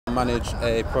I manage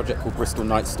a project called Bristol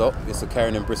Night Stop. It's a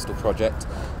Caring in Bristol project,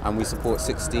 and we support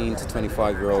 16 to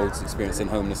 25-year-olds experiencing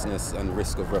homelessness and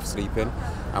risk of rough sleeping,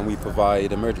 and we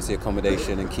provide emergency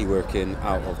accommodation and key working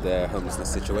out of their homelessness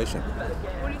situation.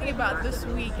 What do you think about this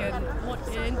week, and what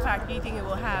impact do you think it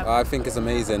will have? I think it's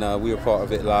amazing. We were part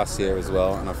of it last year as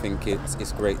well, and I think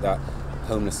it's great that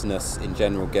homelessness in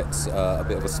general gets a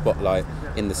bit of a spotlight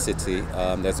in the city.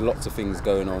 There's lots of things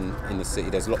going on in the city.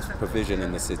 There's lots of provision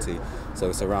in the city. So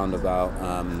it's around about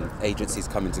agencies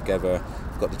coming together.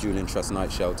 You've got the Julian Trust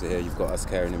Night Shelter here. You've got us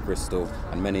Caring in Bristol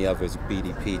and many others,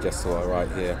 BDP just to our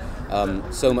right here.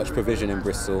 So much provision in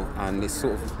Bristol, and it's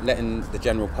sort of letting the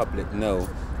general public know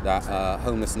that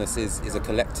homelessness is a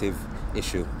collective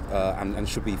issue and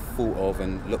should be thought of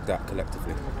and looked at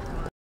collectively.